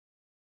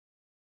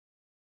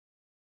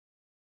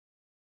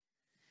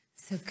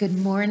So good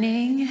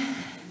morning.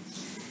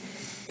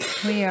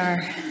 We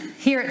are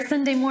here at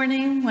Sunday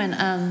morning when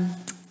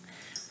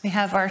we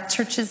have our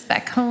churches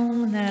back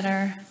home that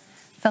are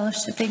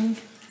fellowshipping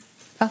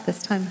about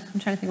this time. I'm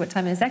trying to think what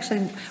time it is.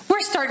 Actually,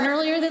 we're starting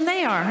earlier than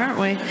they are, aren't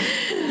we?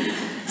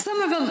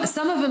 Some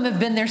of them have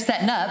been there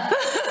setting up,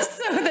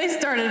 so they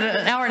started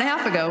an hour and a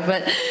half ago.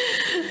 But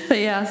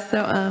yeah.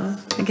 So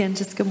again,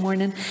 just good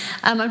morning.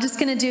 I'm just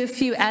going to do a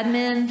few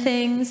admin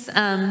things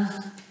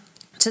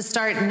to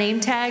start. Name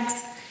tags.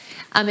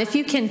 If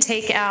you can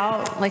take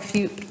out,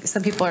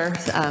 some people are,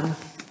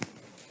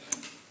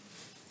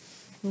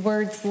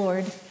 words,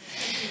 Lord.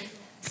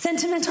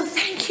 Sentimental,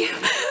 thank you.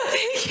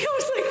 Thank you. I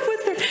was like,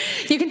 what's there?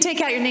 You can take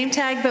out your name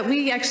tag, but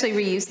we actually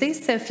reuse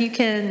these. So if you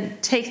can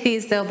take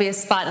these, there'll be a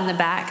spot in the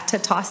back to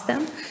toss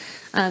them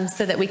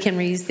so that we can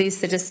reuse these.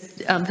 So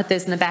just put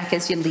those in the back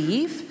as you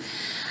leave.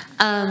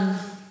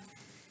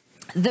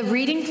 The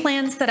reading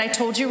plans that I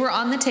told you were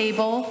on the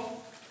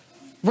table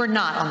were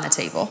not on the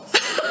table.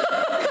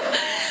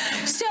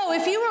 So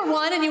if you were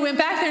one and you went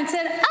back there and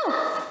said,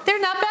 oh, they're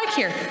not back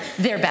here,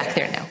 they're back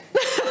there now.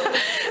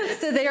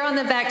 So they're on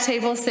the back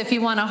table. So if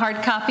you want a hard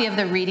copy of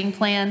the reading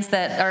plans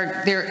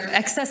they're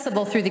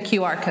accessible through the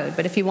QR code.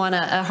 But if you want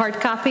a hard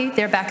copy,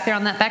 they're back there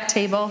on that back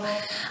table.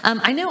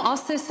 I know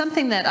also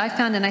something that I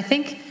found, and I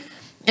think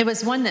it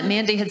was one that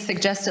Mandy had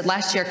suggested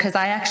last year, because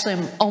I actually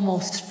am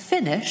almost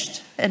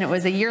finished, and it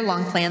was a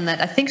year-long plan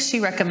that I think she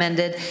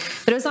recommended,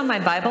 but it was on my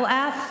Bible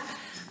app.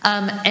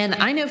 And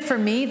I know for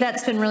me,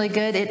 that's been really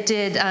good. It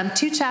did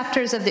 2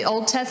 chapters of the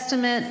Old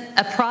Testament,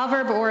 a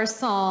proverb or a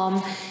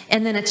psalm,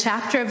 and then a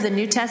chapter of the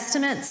New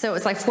Testament. So it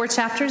was like 4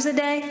 chapters a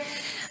day.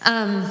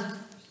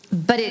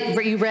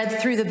 But you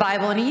read through the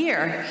Bible in a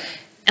year.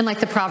 And like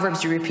the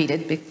Proverbs you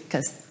repeated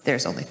because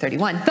there's only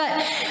 31.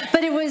 But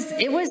it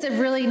was a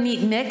really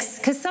neat mix,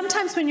 because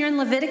sometimes when you're in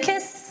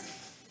Leviticus,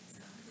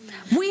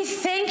 we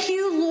thank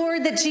you,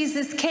 Lord, that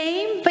Jesus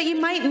came, but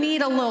you might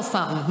need a little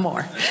something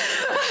more.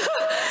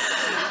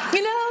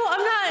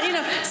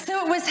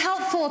 So it was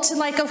helpful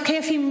to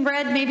if you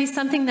read maybe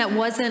something that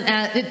wasn't,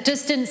 it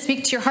just didn't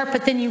speak to your heart,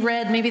 but then you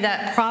read maybe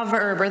that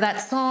proverb or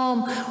that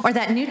psalm or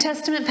that New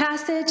Testament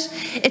passage,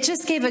 it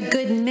just gave a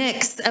good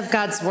mix of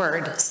God's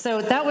word.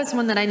 So that was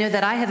one that I know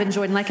that I have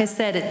enjoyed. And like I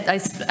said,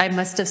 I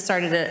must have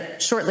started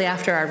it shortly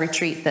after our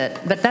retreat,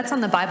 but that's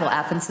on the Bible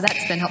app. And so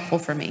that's been helpful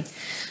for me.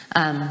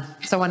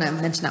 So I want to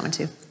mention that one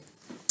too.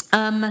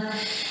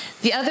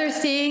 The other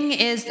thing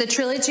is the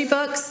trilogy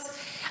books.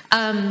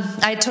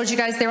 I told you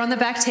guys they're on the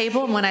back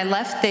table, and when I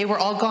left, they were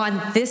all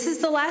gone. This is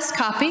the last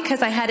copy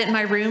because I had it in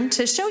my room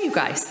to show you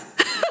guys.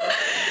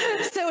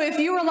 So if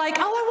you were like,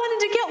 oh, I wanted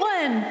to get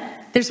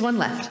one, there's one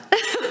left.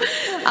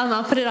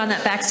 I'll put it on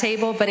that back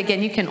table, but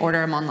again, you can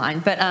order them online.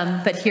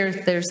 But here,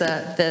 there's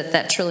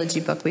that trilogy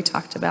book we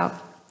talked about.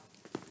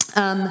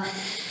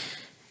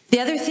 The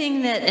other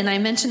thing and I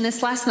mentioned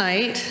this last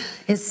night,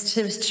 is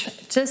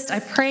to I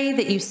pray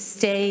that you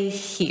stay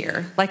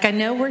here. Like, I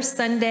know we're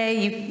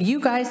Sunday. You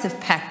guys have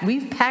packed.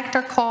 We've packed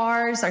our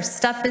cars. Our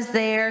stuff is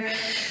there.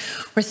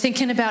 We're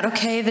thinking about,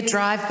 okay, the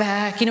drive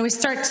back. We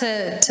start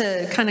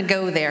to kind of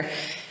go there.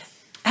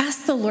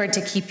 Ask the Lord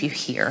to keep you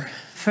here.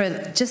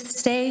 Just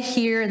stay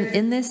here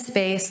in this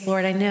space.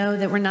 Lord, I know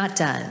that we're not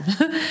done.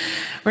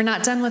 We're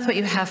not done with what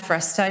you have for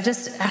us. So I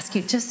just ask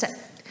you,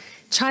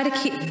 try to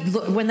keep,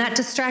 when that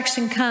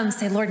distraction comes,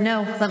 say, Lord,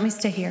 no, let me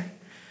stay here.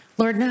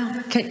 Lord,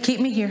 no, keep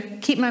me here.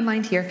 Keep my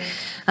mind here.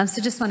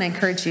 So just want to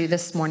encourage you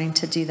this morning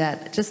to do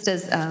that. Just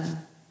as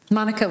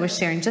Monica was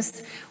sharing,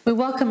 we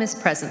welcome his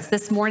presence.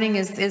 This morning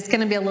is going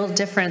to be a little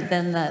different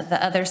than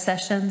the other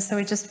sessions. So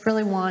we just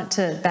really want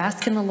to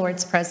bask in the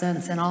Lord's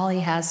presence and all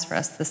he has for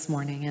us this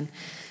morning. And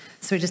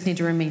so we just need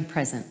to remain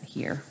present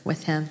here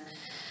with him.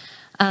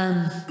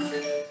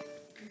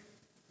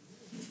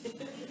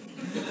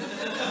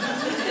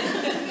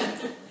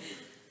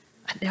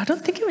 I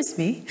don't think it was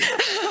me.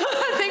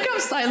 I think I'm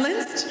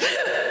silenced,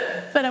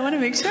 but I want to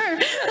make sure.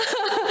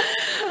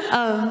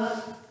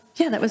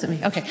 Yeah, that wasn't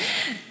me. Okay.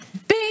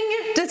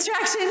 Bing,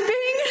 distraction,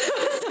 bing.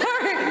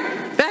 Sorry.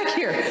 Back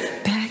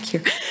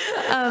here.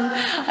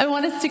 I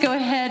want us to go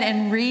ahead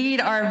and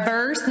read our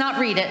verse. Not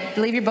read it.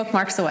 Leave your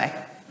bookmarks away.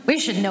 We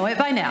should know it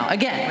by now.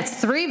 Again,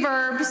 it's 3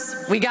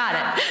 verbs. We got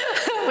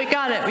it. We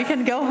got it. We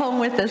can go home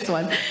with this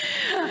one.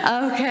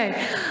 Okay.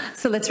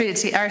 So let's read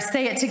it or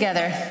say it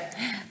together.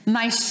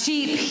 My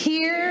sheep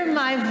hear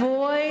my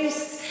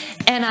voice,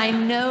 and I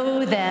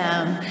know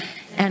them,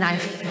 and I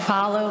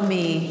follow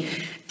me.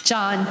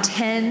 John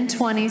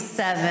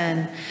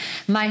 10:27.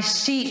 My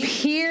sheep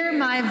hear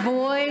my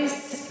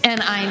voice,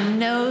 and I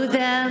know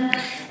them,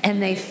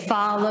 and they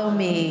follow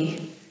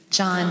me.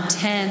 John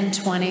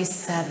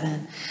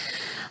 10:27.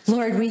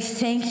 Lord, we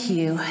thank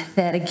you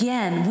that,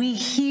 again, we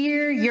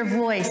hear your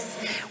voice.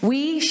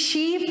 We,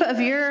 sheep of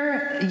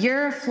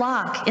your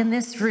flock in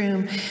this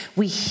room,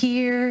 we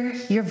hear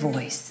your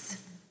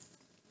voice.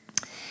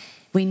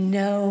 We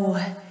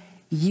know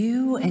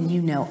you and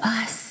you know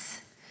us.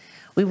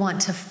 We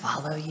want to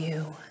follow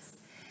you.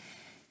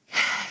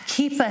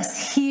 Keep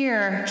us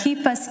here.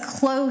 Keep us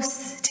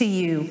close to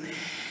you.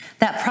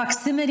 That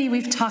proximity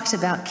we've talked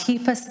about,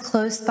 keep us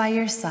close by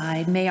your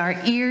side. May our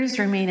ears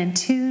remain in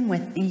tune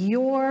with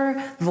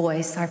your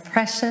voice, our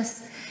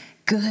precious,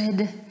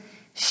 good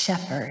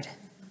shepherd.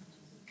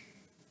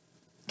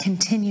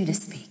 Continue to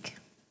speak.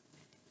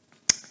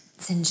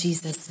 It's in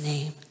Jesus'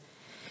 name.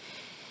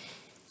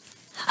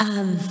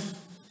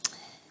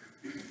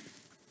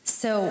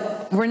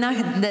 So we're going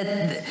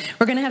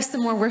to have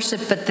some more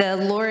worship, but the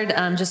Lord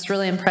just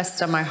really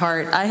impressed on my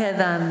heart. I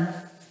have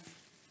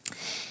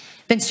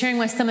been sharing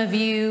with some of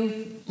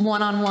you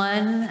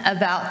one-on-one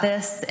about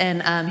this,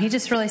 and he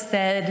just really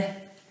said,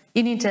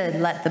 you need to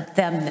let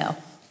them know,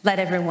 let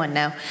everyone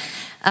know,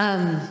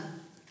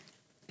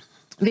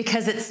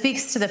 because it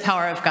speaks to the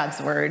power of God's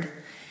word,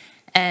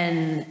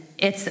 and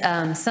it's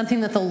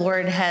something that the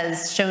Lord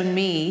has shown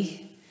me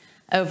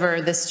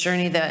over this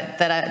journey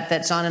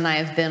that John and I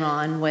have been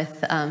on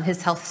with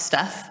his health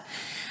stuff.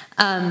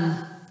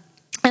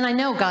 And I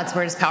know God's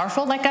word is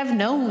powerful. Like, I've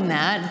known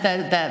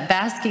that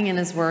basking in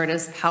his word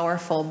is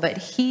powerful, but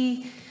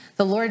the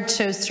Lord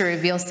chose to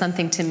reveal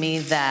something to me,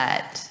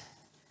 that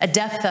a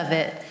depth of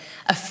it,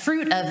 a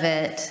fruit of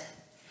it,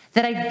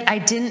 that I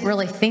didn't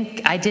really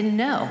think, I didn't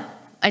know.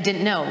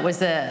 It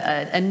was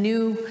a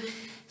new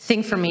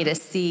thing for me to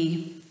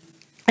see.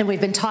 And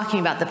we've been talking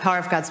about the power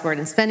of God's word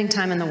and spending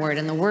time in the word,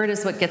 and the word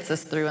is what gets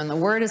us through, and the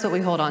word is what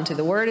we hold on to.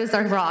 The word is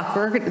our rock.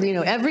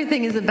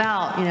 Everything is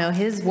about,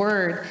 his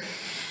word.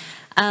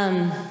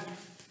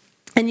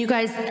 And you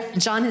guys,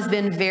 John has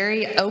been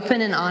very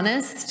open and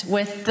honest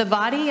with the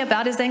body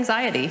about his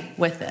anxiety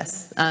with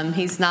this.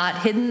 He's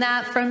not hidden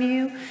that from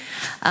you.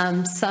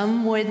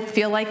 Some would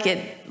feel like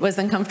it was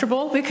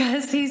uncomfortable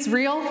because he's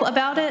real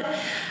about it,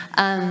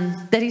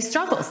 that he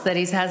struggles, that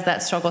he has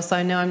that struggle. So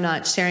I know I'm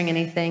not sharing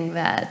anything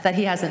that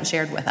he hasn't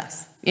shared with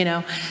us.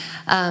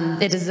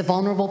 It is a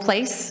vulnerable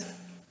place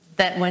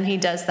that when he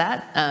does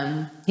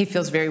that, he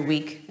feels very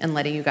weak in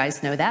letting you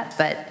guys know that,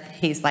 but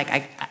he's like,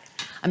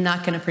 I'm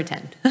not going to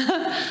pretend.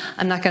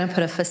 I'm not going to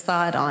put a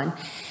facade on.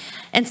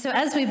 And so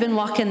as we've been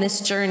walking this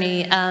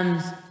journey,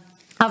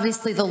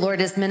 obviously the Lord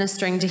is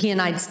ministering to he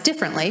and I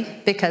differently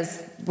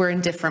because we're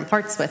in different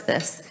parts with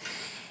this.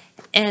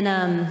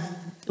 And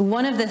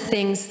one of the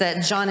things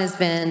that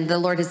the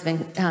Lord has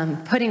been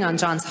putting on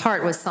John's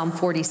heart was Psalm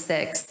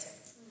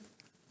 46.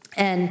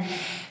 And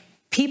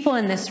people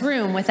in this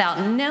room,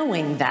 without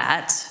knowing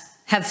that,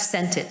 have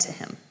sent it to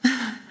him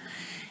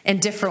in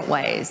different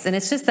ways. And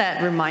it's just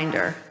that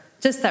reminder.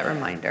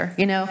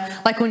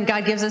 Like when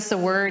God gives us a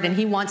word and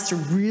he wants to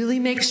really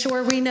make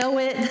sure we know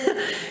it,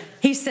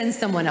 he sends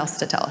someone else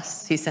to tell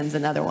us. He sends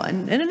another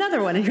one. And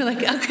you're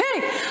like,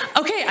 okay,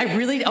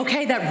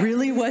 that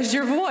really was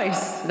your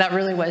voice. So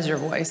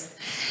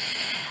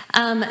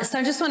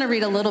I just want to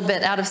read a little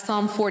bit out of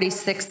Psalm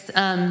 46.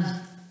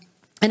 And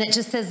it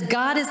just says,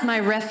 God is my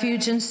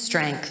refuge and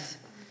strength,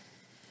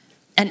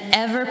 an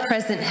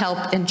ever-present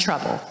help in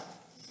trouble.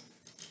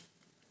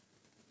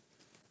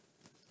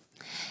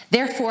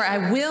 Therefore,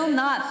 I will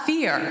not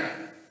fear,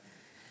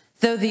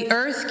 though the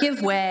earth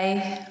give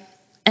way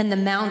and the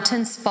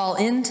mountains fall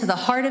into the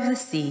heart of the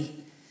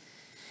sea,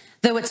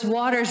 though its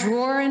waters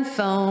roar and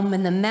foam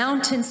and the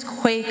mountains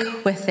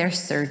quake with their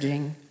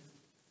surging.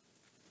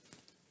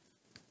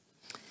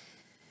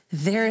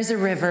 There is a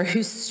river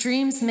whose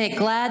streams make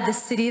glad the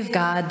city of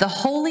God, the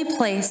holy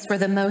place where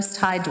the Most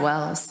High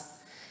dwells.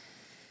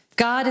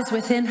 God is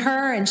within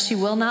her and she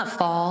will not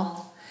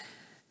fall.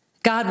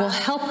 God will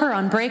help her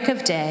on break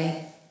of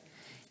day.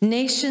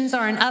 Nations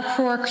are in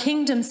uproar,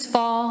 kingdoms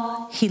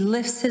fall. He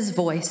lifts his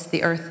voice,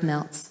 the earth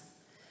melts.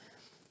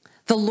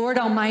 The Lord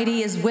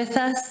Almighty is with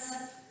us.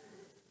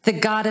 The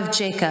God of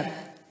Jacob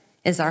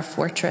is our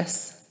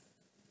fortress.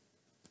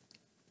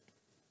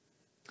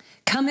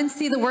 Come and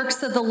see the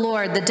works of the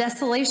Lord, the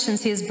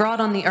desolations he has brought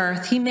on the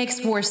earth. He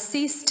makes war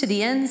cease to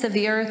the ends of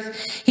the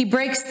earth. He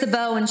breaks the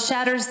bow and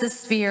shatters the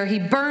spear. He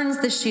burns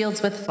the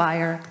shields with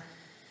fire.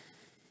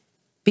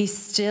 Be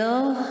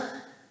still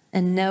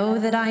and know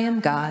that I am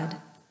God.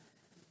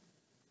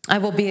 I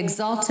will be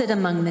exalted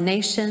among the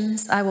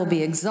nations. I will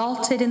be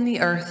exalted in the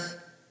earth.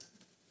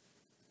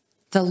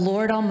 The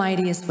Lord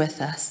Almighty is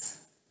with us.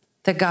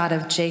 The God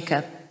of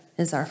Jacob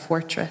is our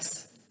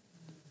fortress.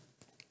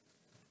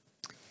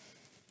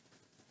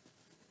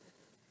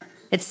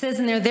 It says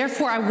in there,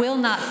 therefore I will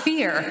not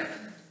fear.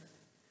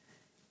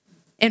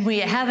 And we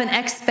have an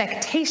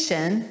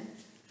expectation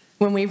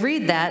when we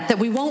read that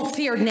we won't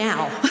fear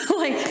now.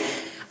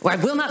 I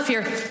will not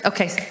fear.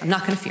 Okay, I'm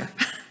not going to fear.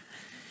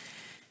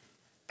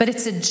 But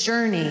it's a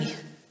journey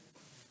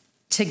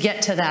to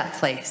get to that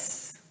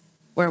place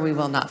where we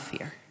will not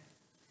fear.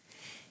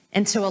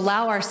 And to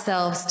allow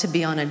ourselves to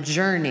be on a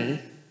journey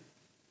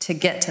to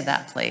get to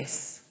that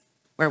place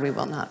where we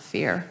will not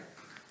fear.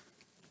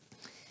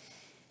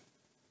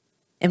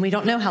 And we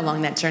don't know how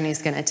long that journey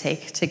is going to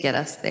take to get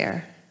us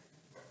there.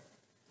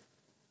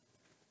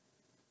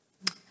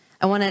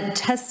 I want to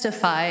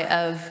testify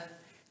of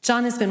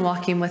John has been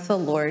walking with the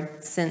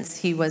Lord since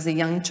he was a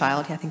young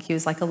child. I think he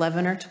was like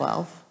 11 or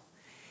 12.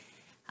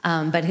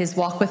 But his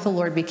walk with the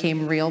Lord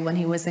became real when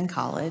he was in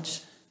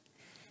college.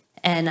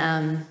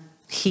 And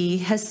he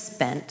has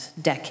spent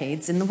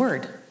decades in the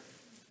Word.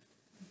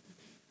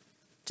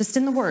 Just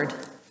in the Word.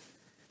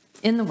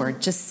 In the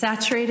Word. Just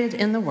saturated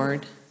in the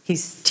Word. He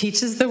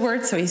teaches the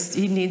Word, so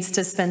he needs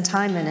to spend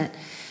time in it.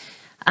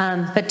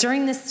 But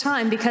during this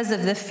time, because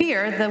of the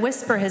fear, the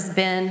whisper has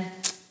been,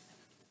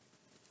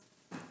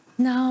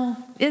 no,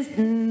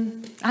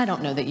 I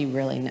don't know that you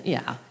really know.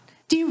 Yeah.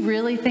 Do you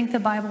really think the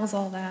Bible's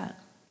all that?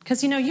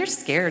 Because, you're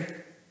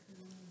scared.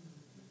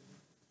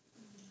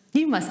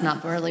 You must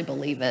not really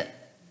believe it.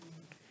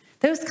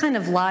 Those kind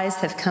of lies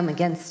have come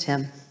against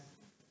him.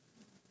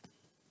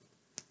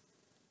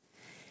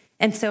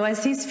 And so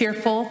as he's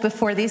fearful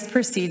before these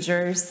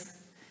procedures,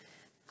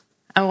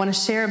 I want to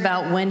share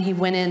about when he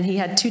went in. He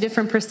had 2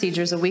 different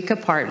procedures a week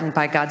apart, and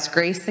by God's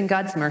grace and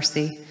God's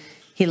mercy,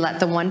 he let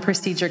the one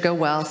procedure go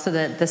well so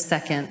that the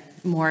second,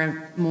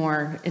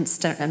 more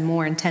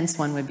intense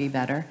one would be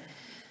better.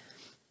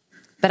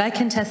 But I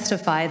can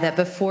testify that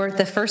before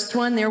the first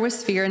one, there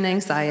was fear and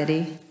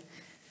anxiety.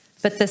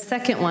 But the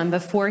second one,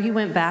 before he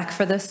went back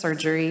for the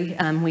surgery,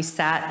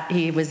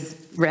 he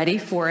was ready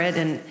for it,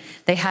 and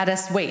they had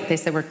us wait. They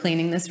said, we're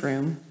cleaning this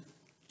room.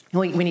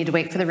 We need to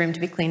wait for the room to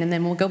be clean, and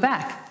then we'll go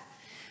back.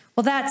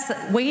 Well, that's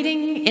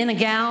waiting in a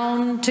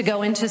gown to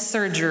go into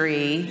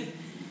surgery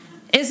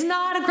is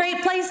not a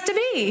great place to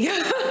be.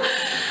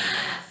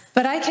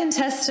 But I can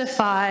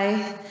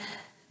testify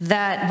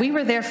that we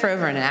were there for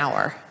over an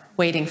hour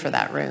waiting for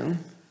that room.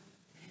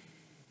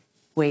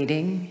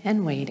 Waiting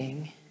and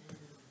waiting.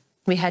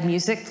 We had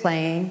music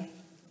playing.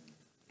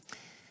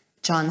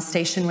 John's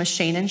station was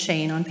Shane and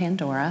Shane on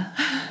Pandora.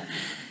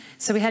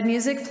 So we had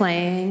music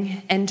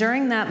playing, and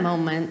during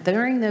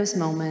those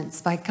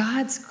moments, by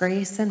God's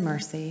grace and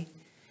mercy,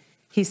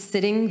 he's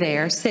sitting,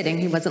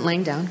 he wasn't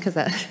laying down because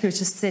he was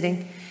just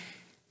sitting.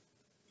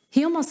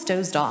 He almost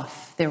dozed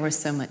off. There was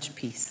so much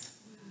peace.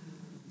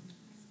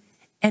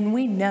 And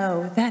we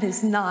know that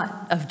is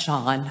not of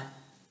John.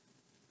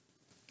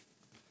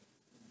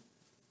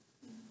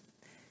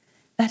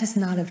 That is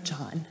not of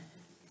John.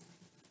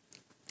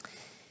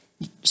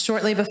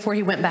 Shortly before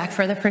he went back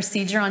for the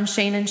procedure on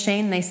Shane and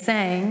Shane, they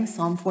sang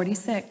Psalm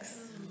 46.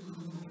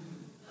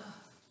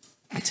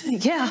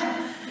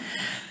 Yeah.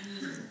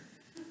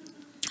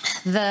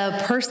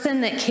 The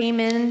person that came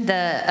in,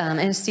 the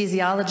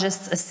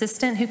anesthesiologist's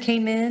assistant who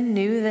came in,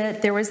 knew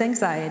that there was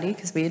anxiety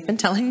because we had been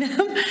telling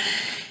them.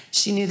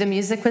 She knew the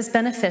music was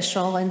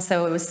beneficial, and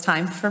so it was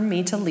time for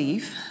me to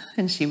leave.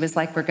 And she was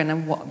like,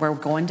 we're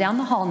going down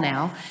the hall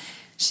now.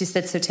 She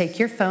said, so take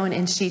your phone,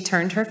 and she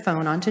turned her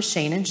phone onto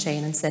Shane and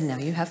said, now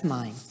you have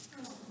mine.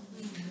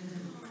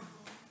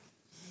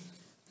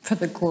 For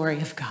the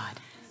glory of God.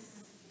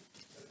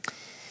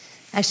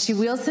 As she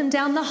wheels him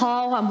down the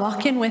hall, I'm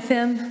walking with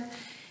him.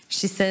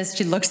 She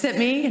looks at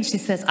me and she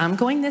says, I'm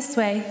going this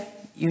way.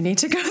 You need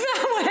to go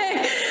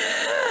that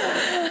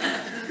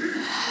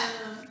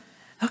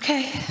way.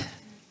 Okay.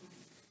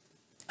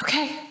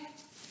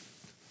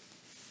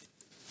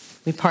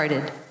 We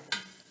parted.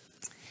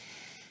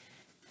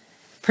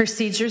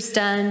 Procedure's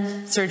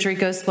done, surgery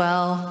goes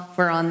well.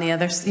 We're on the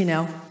other,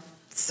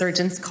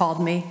 surgeons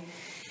called me.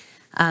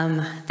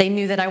 They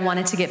knew that I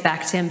wanted to get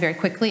back to him very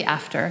quickly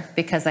after,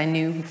 because I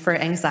knew for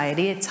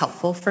anxiety, it's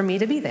helpful for me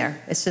to be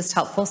there. It's just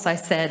helpful. So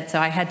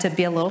I had to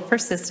be a little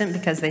persistent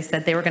because they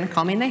said they were going to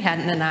call me and they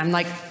hadn't. And I'm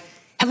like,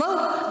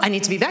 hello, I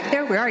need to be back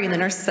there. Where are you? And the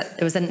nurse,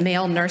 it was a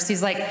male nurse.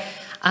 He's like,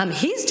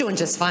 he's doing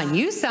just fine.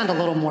 You sound a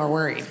little more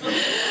worried.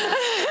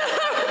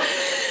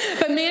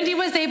 But Mandy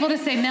was able to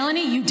say,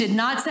 Melanie, you did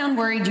not sound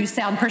worried. You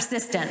sound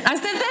persistent. I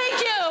said, thank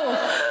you.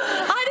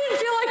 I didn't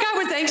feel like I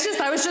was anxious.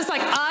 I was just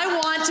like, I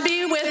want to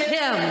be with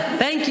him.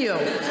 Thank you.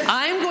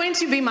 I'm going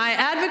to be the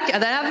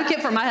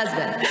advocate for my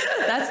husband.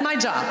 That's my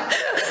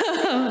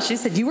job. She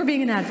said, you were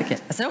being an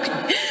advocate. I said,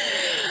 okay.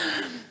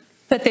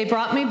 But they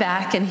brought me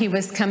back, and he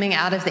was coming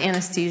out of the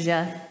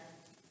anesthesia.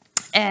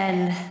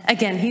 And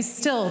again,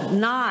 he's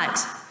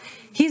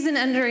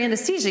under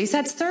anesthesia. He's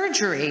had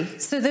surgery.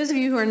 So those of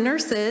you who are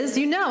nurses,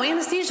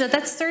 anesthesia,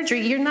 that's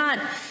surgery. You're not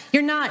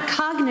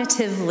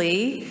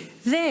cognitively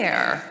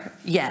there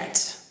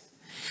yet.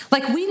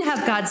 Like, we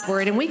have God's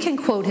word, and we can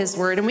quote his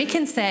word, and we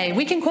can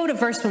quote a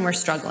verse when we're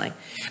struggling.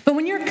 But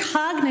when you're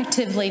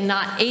cognitively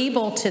not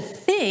able to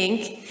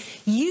think,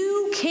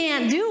 you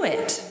can't do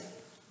it.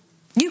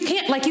 You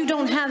can't, you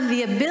don't have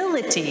the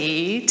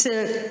ability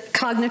to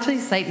cognitively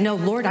say, no,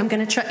 Lord, I'm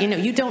going to try.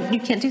 You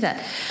can't do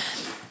that.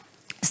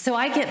 So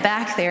I get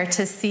back there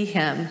to see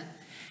him.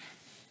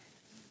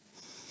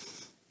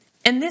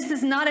 And this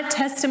is not a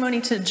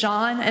testimony to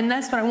John, and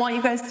that's what I want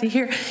you guys to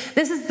hear.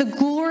 This is the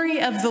glory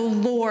of the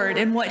Lord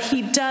and what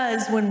he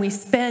does when we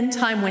spend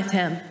time with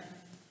him.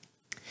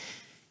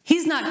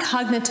 He's not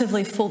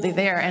cognitively fully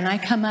there, and I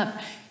come up,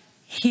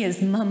 he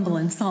is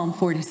mumbling Psalm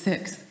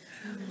 46.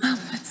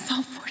 Mumbling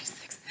Psalm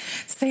 46,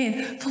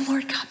 saying, the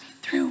Lord got me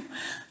through.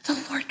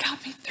 The Lord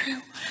got me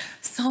through.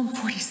 Psalm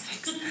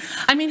 46.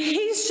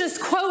 He's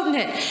just quoting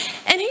it.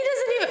 And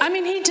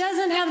he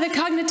doesn't have the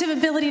cognitive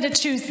ability to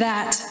choose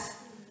that.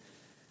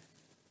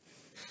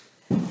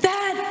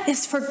 That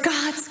is for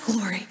God's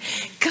glory.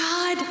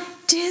 God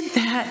did did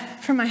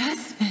that for my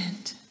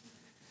husband.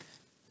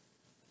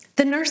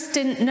 The nurse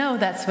didn't know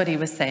that's what he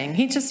was saying.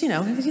 He just,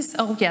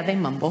 oh yeah, they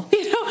mumble,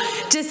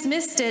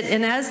 dismissed it.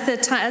 And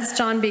as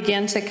John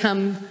began to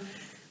come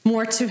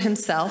more to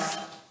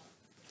himself,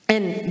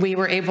 and we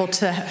were able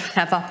to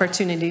have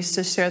opportunities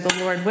to share the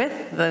Lord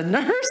with the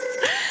nurse,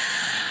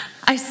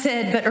 I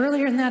said, but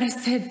earlier in that, I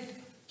said,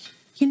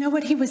 you know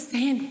what he was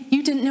saying?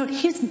 You didn't know,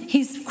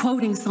 he's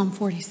quoting Psalm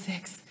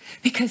 46,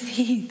 because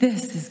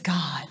this is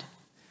God.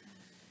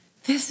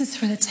 This is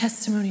for the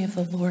testimony of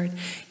the Lord.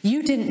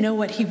 You didn't know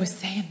what he was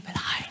saying, but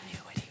I knew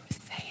what he was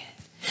saying.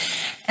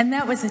 And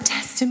that was a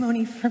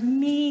testimony for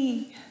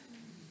me.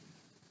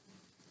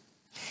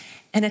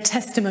 And a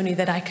testimony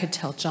that I could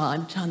tell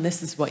John,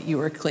 this is what you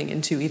were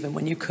clinging to even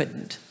when you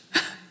couldn't.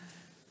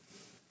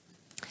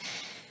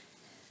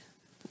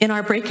 In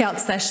our breakout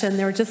session,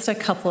 there were just a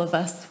couple of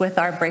us with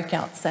our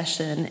breakout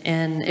session,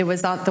 and it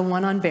was the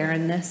one on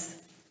barrenness.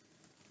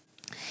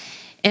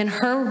 And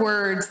her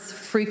words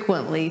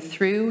frequently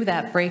through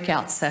that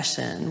breakout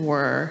session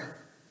were,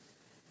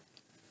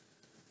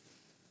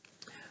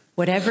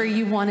 whatever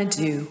you want to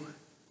do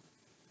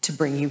to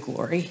bring you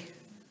glory,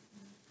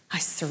 I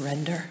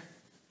surrender.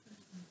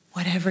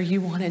 Whatever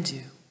you want to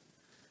do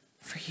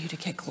for you to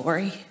get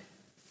glory.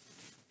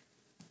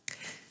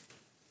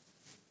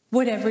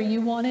 Whatever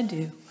you want to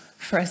do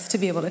for us to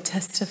be able to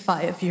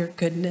testify of your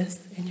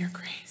goodness and your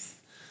grace.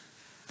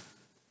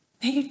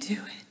 May you do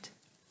it.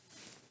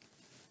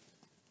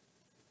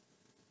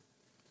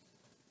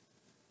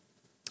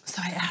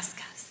 So I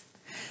ask us,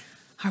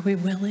 are we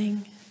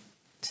willing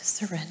to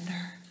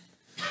surrender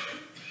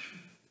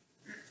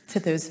to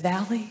those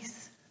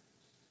valleys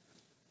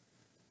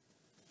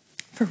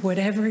for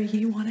whatever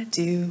you want to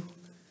do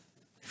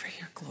for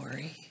your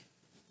glory?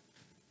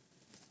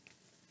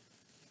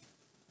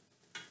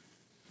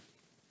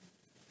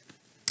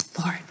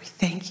 Lord, we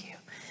thank you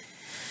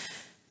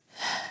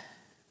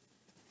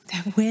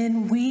that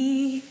when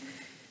we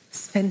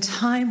spend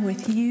time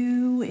with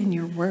you in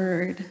your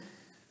word,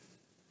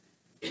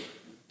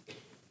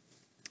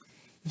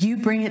 you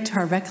bring it to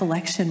our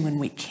recollection when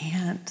we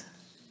can't.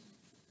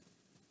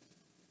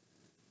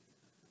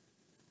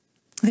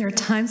 There are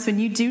times when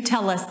you do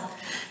tell us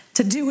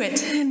to do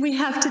it, and we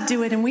have to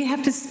do it, and we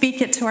have to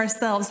speak it to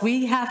ourselves.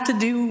 We have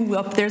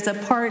to there's a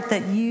part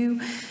that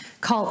you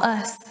call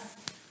us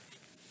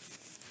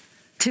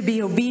to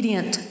be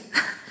obedient,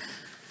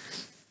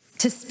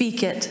 to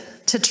speak it,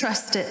 to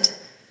trust it.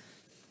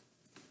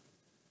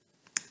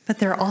 But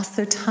there are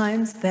also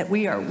times that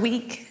we are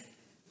weak,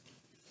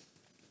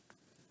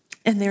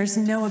 and there's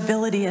no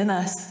ability in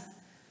us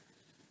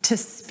to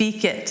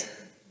speak it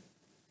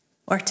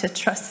or to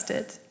trust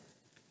it.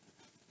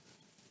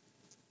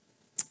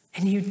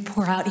 And you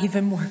pour out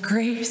even more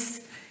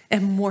grace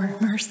and more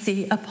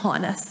mercy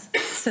upon us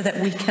so that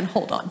we can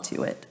hold on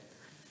to it.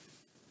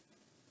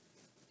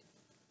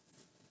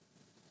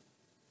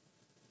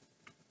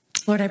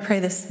 Lord, I pray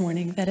this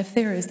morning that if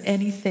there is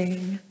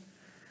anything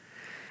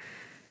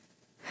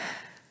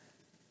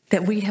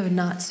that we have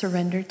not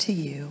surrendered to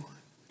you,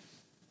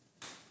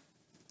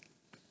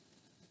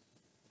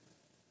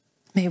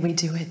 may we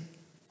do it.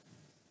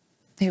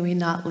 May we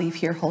not leave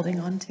here holding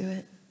on to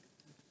it.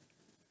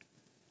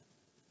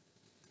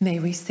 May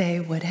we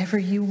say, whatever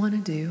you want to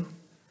do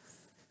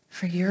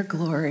for your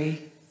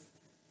glory,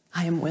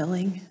 I am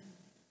willing.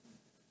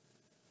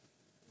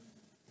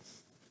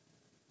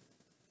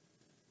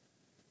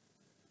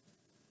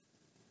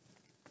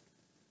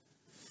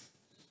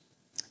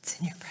 It's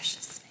in your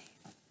precious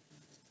name.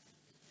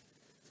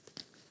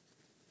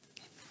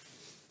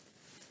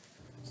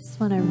 I just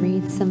want to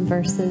read some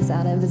verses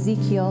out of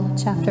Ezekiel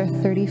chapter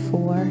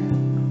 34.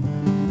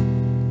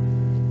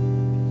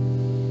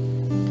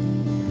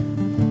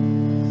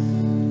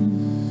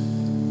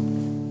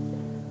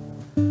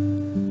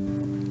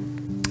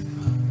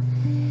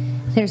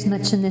 There's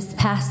much in this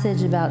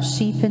passage about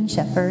sheep and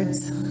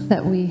shepherds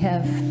that we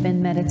have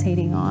been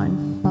meditating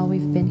on while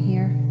we've been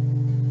here.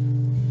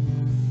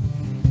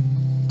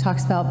 It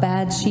talks about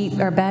bad sheep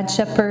or bad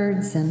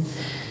shepherds and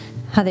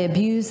how they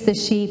abuse the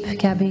sheep.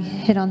 Gabby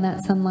hit on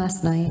that some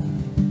last night.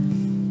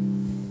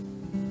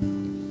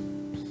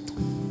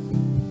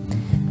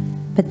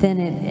 But then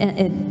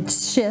it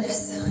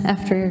shifts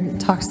after it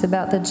talks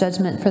about the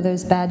judgment for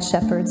those bad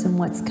shepherds and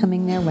what's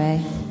coming their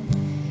way.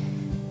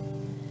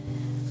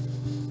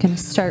 Going to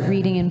start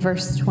reading in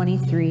verse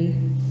 23.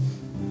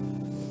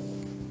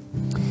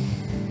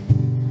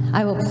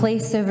 I will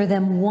place over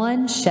them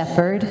one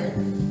shepherd,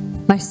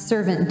 my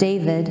servant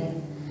David,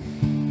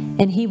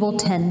 and he will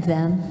tend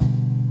them.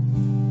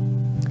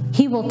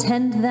 He will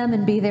tend them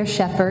and be their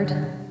shepherd.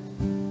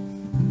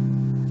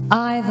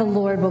 I, the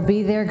Lord, will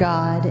be their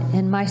God,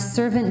 and my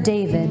servant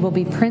David will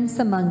be prince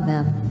among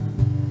them.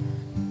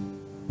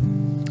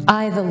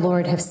 I, the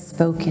Lord, have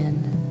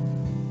spoken.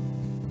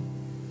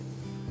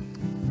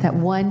 That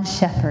one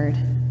shepherd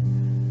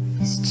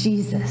is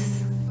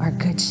Jesus, our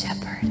good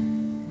shepherd.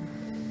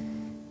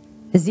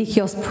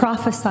 Ezekiel's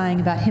prophesying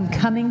about him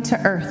coming to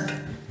earth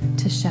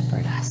to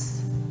shepherd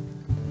us.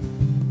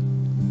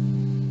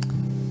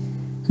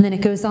 And And then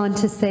it goes on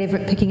to say,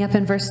 picking up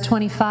in verse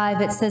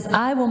 25, it says,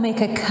 I will make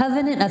a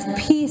covenant of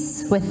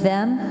peace with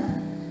them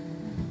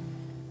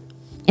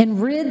and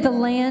rid the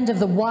land of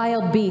the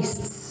wild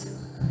beasts,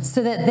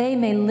 so that they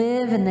may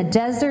live in the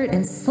desert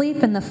and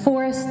sleep in the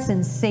forests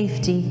in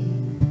safety.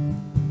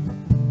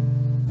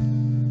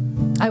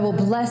 I will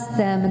bless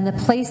them in the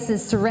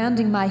places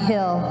surrounding my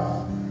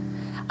hill.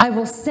 I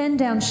will send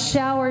down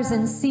showers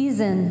in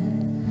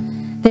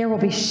season. There will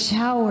be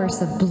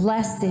showers of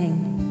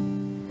blessing.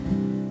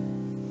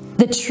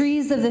 The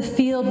trees of the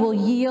field will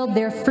yield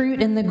their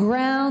fruit, and the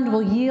ground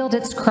will yield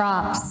its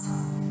crops.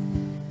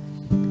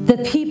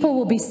 The people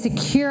will be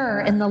secure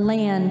in the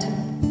land.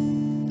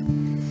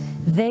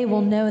 They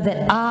will know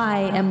that I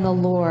am the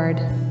Lord.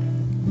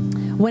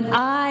 When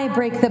I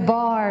break the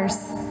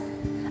bars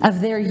of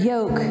their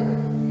yoke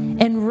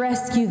and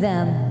rescue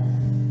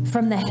them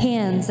from the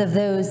hands of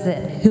those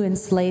who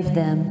enslaved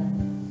them.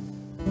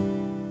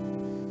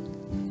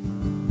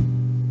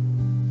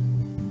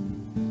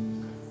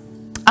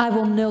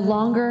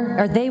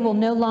 They will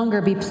no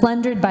longer be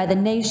plundered by the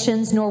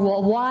nations, nor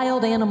will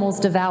wild animals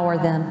devour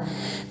them.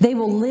 They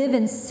will live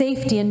in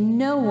safety, and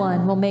no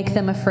one will make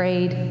them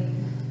afraid.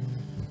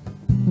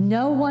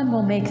 No one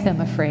will make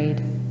them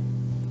afraid.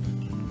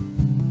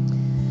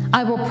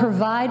 I will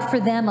provide for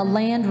them a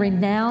land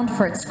renowned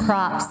for its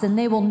crops, and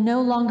they will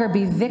no longer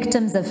be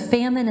victims of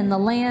famine in the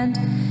land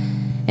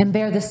and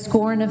bear the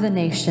scorn of the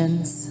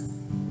nations.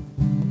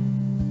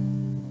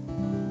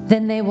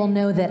 Then they will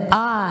know that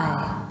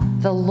I,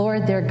 the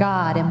Lord their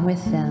God, am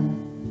with them.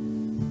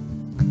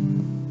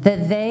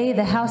 That they,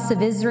 the house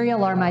of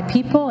Israel, are my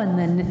people,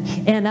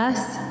 and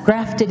us,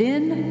 grafted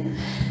in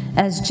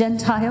as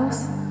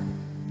Gentiles,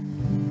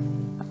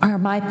 are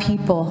my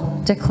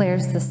people,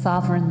 declares the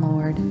sovereign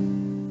Lord.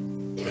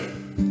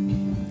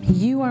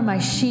 You are my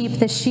sheep,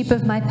 the sheep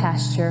of my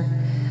pasture.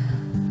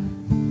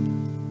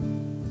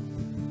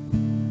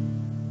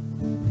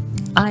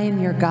 I am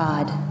your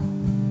God,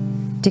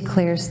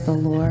 declares the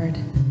Lord.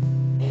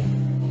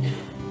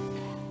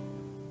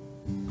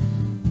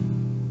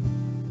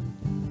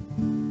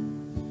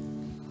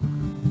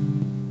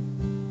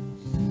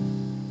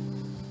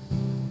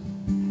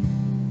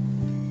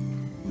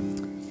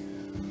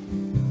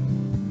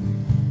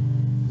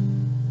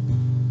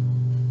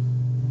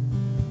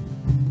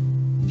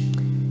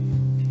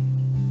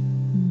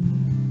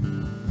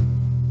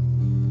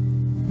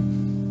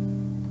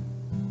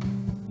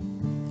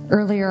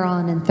 Earlier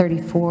on in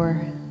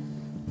 34,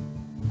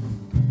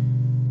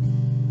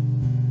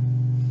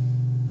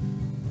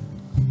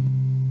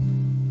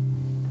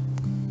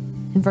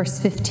 in verse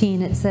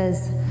 15, it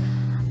says,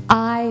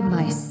 I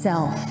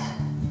myself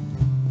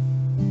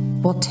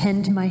will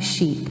tend my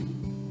sheep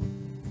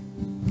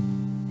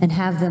and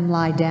have them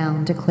lie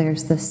down,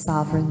 declares the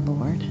sovereign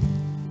Lord.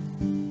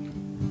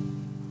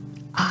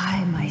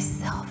 I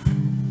myself.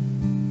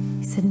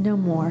 He said, no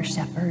more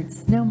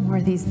shepherds, no more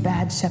of these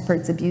bad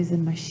shepherds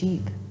abusing my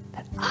sheep.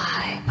 But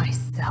I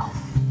myself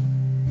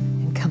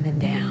am coming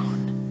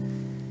down.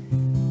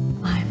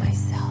 I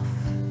myself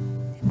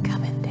am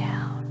coming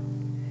down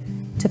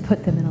to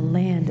put them in a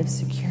land of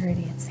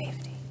security and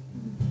safety.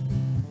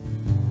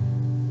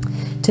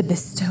 To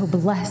bestow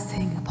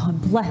blessing upon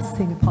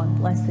blessing upon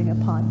blessing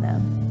upon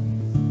them.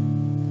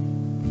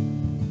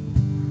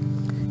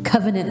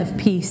 Covenant of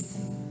peace.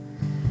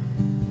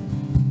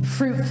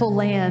 Fruitful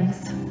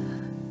lands.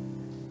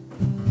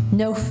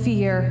 No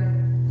fear.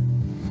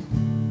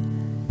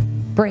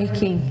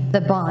 Breaking the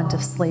bond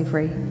of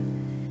slavery,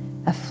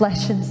 of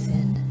flesh and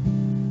sin.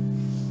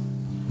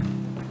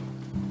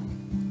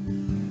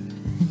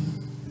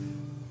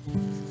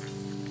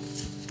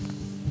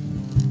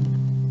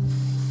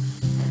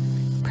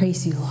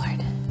 Praise you,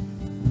 Lord.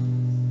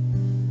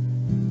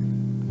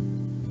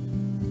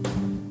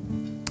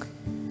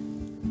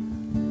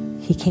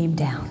 He came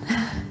down.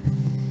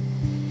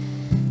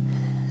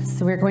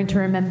 So we're going to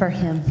remember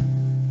him.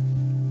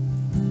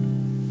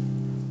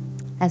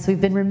 As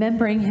we've been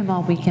remembering him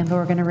all weekend, but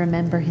we're going to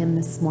remember him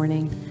this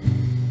morning.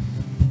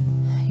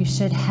 You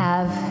should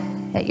have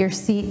at your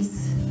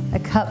seats a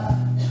cup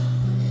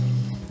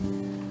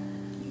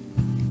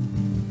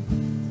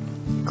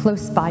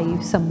close by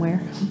you somewhere.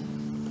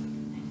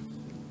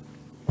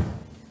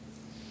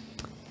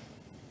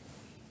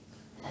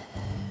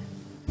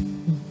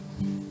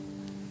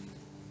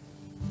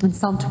 In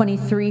Psalm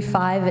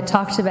 23:5, it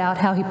talks about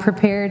how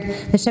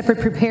the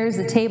shepherd prepares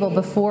a table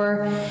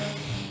before.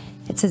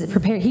 It says,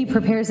 he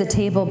prepares a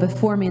table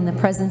before me in the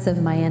presence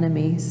of my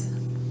enemies.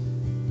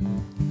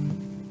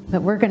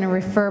 But we're going to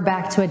refer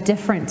back to a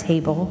different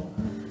table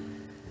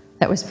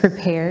that was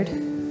prepared.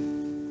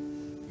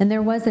 And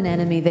there was an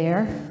enemy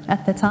there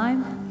at the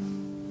time.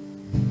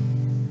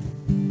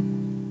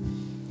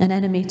 An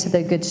enemy to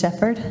the Good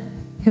Shepherd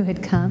who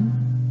had come.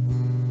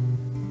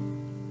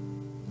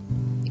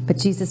 But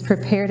Jesus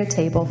prepared a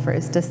table for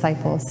his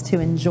disciples to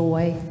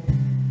enjoy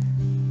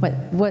what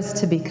was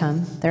to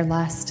become their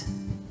last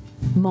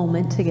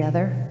moment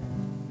together.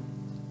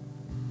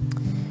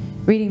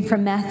 Reading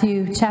from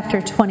Matthew chapter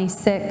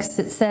 26,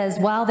 it says,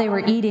 while they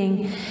were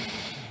eating,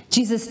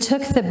 Jesus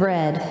took the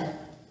bread,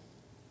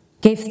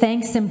 gave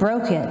thanks and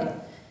broke it,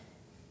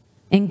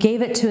 and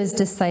gave it to his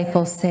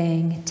disciples,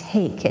 saying,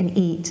 "Take and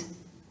eat.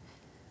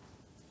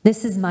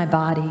 This is my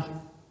body."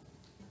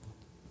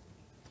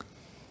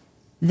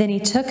 Then he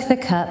took the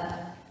cup,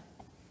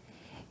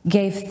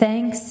 gave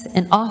thanks,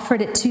 and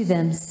offered it to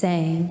them,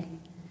 saying,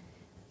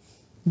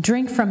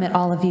 "Drink from it,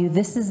 all of you.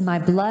 This is my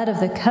blood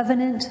of the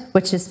covenant,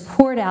 which is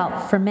poured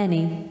out for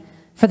many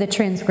for the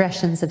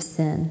transgressions of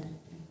sin.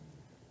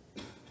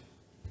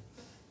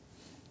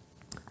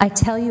 I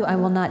tell you, I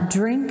will not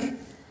drink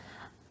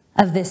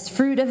of this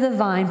fruit of the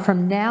vine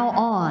from now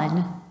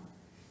on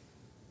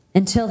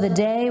until the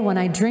day when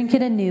I drink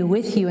it anew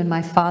with you in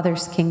my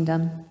Father's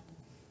kingdom."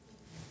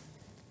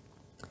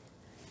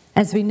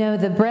 As we know,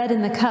 the bread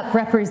and the cup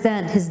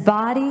represent his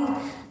body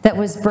that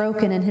was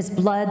broken and his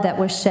blood that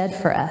was shed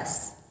for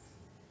us.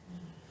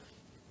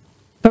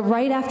 But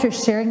right after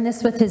sharing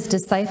this with his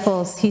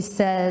disciples, he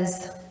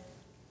says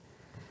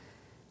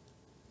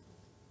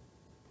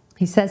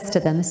to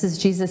them, this is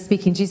Jesus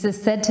speaking,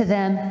 Jesus said to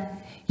them,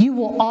 "You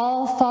will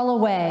all fall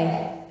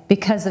away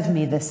because of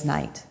me this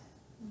night.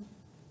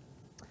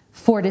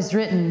 For it is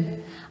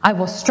written, I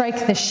will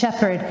strike the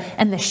shepherd,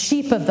 and the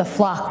sheep of the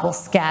flock will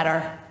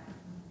scatter."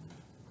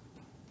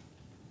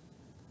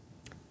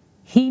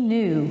 He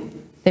knew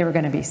they were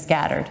going to be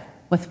scattered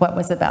with what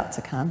was about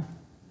to come.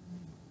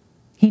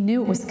 He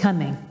knew it was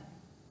coming.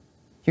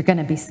 You're going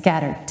to be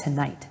scattered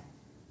tonight.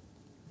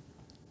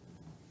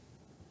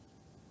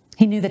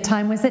 He knew the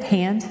time was at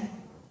hand.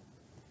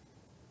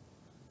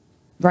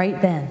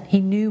 Right then, he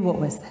knew what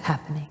was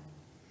happening.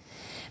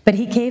 But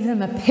he gave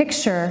them a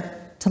picture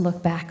to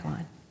look back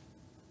on.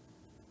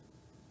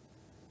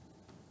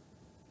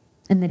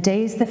 In the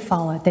days that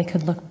followed, they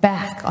could look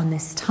back on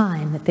this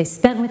time that they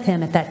spent with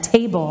him at that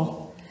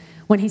table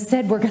when he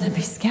said, "We're going to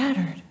be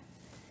scattered."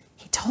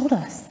 He told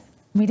us.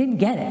 We didn't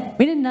get it.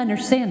 We didn't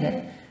understand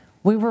it.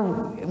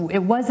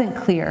 It wasn't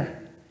clear.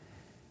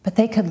 But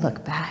they could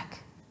look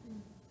back.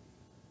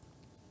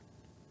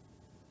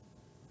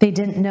 They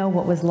didn't know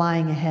what was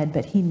lying ahead,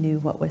 but he knew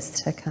what was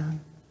to come.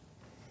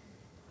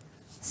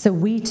 So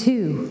we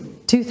too,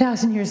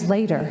 2,000 years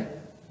later,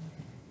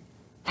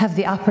 have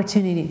the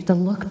opportunity to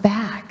look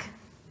back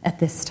at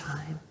this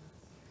time.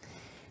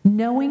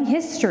 Knowing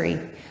history,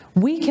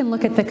 we can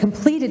look at the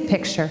completed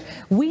picture.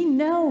 We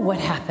know what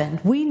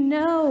happened. We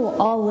know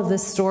all of the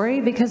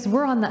story because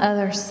we're on the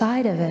other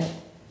side of it.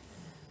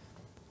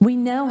 We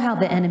know how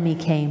the enemy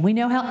came. We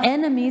know how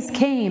enemies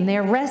came. They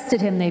arrested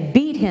him. They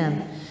beat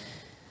him.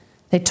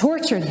 They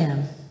tortured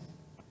him.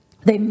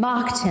 They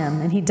mocked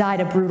him, and he died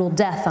a brutal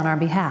death on our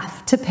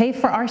behalf to pay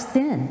for our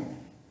sin.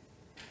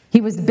 He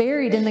was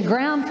buried in the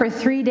ground for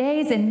 3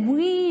 days, and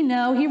we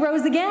know he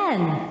rose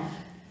again.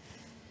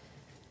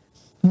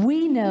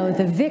 We know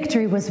the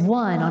victory was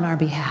won on our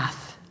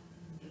behalf.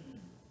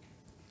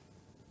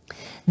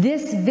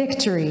 This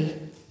victory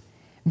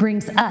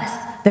brings us,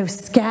 those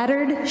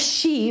scattered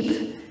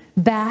sheep,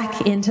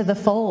 back into the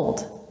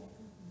fold.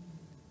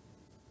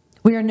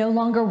 We are no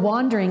longer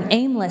wandering,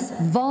 aimless,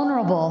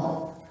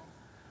 vulnerable,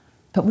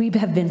 but we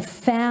have been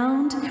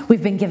found,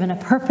 we've been given a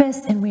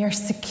purpose, and we are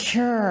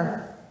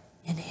secure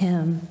in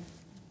him.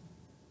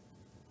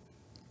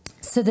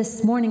 So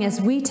this morning, as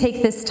we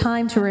take this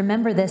time to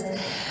remember this,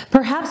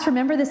 perhaps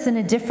remember this in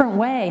a different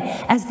way,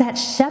 as that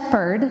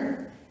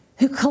shepherd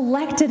who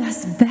collected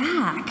us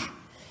back.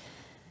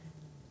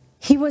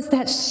 He was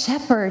that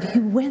shepherd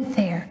who went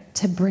there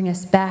to bring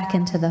us back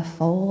into the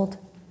fold.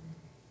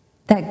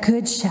 That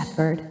good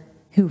shepherd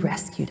who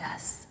rescued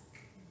us.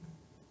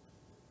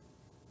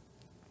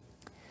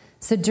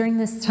 So during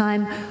this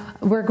time,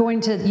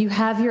 you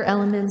have your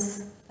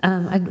elements.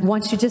 I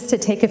want you just to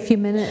take a few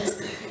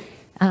minutes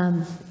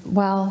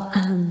while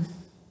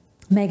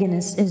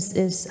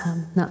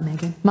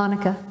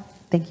Monica,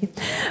 thank you.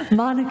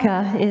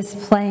 Monica is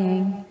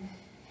playing.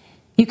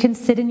 You can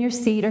sit in your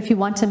seat, or if you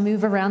want to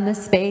move around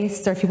this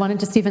space, or if you want to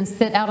just even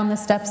sit out on the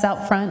steps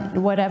out front,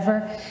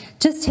 whatever.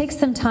 Just take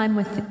some time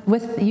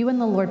with you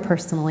and the Lord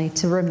personally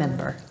to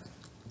remember.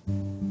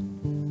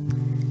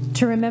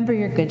 To remember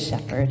your good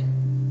shepherd.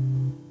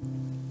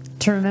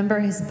 To remember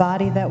his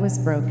body that was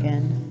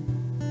broken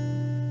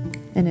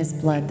and his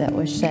blood that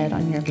was shed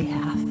on your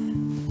behalf.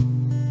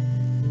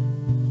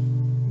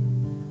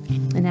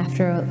 And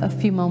after a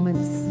few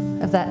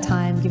moments of that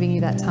time, giving you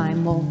that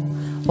time,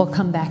 we'll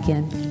come back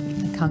in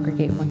and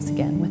congregate once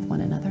again with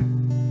one another.